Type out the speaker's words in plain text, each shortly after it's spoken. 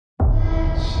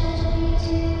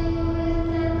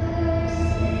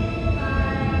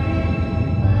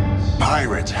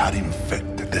pirates had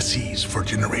infected the seas for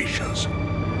generations.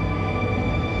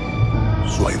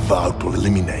 So I vowed to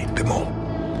eliminate them all.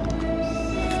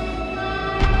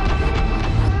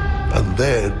 And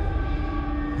then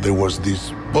there was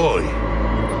this boy,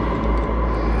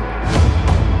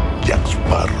 Jack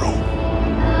Sparrow.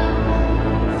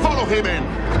 Follow him in!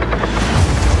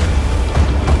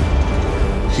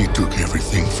 He took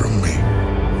everything from me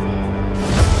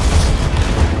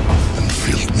and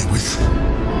filled me with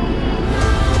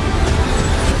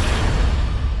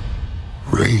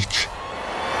rage.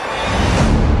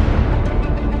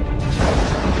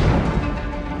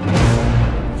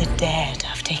 The dead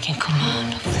have taken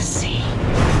command of the sea.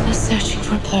 They're searching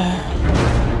for a pearl,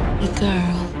 a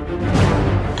girl,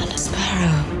 and a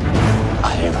sparrow.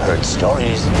 I have heard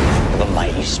stories of a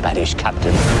mighty Spanish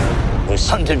captain who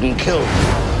hunted and killed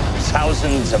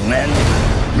thousands of men.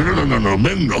 No,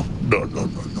 men, no.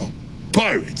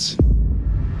 Pirates.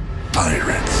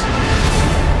 Pirates.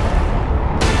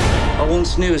 I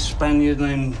once knew a Spaniard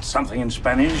named something in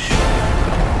Spanish.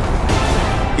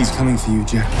 He's coming for you,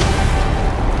 Jack.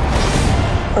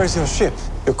 Where's your ship?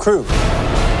 Your crew?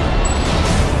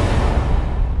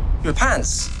 Your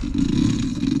pants?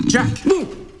 Jack!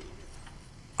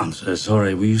 I'm so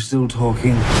sorry, were you still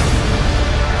talking?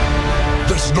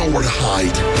 There's nowhere to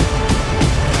hide.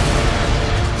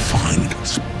 Find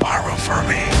Sparrow for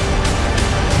me.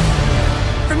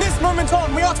 From this moment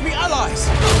on, we are to be allies.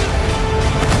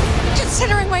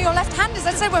 Considering where your left hand is,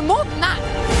 I'd say we're more than that.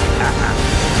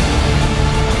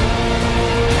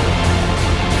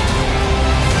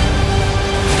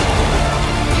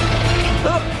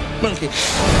 Monkey.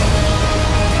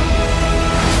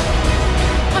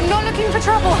 I'm not looking for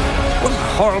trouble. What a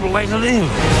horrible way to live.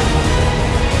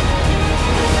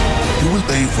 You will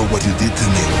pay for what you did to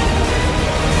me.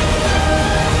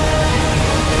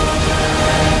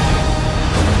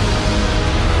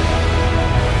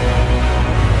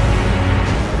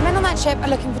 The men on that ship are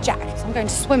looking for Jack, so I'm going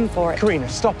to swim for it. Carina,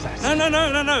 stop that.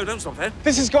 No, don't stop that.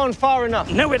 This has gone far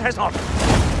enough. No, it has not.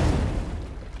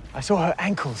 I saw her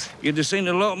ankles. You'd have seen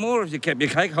a lot more if you kept your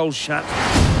cake hole shut.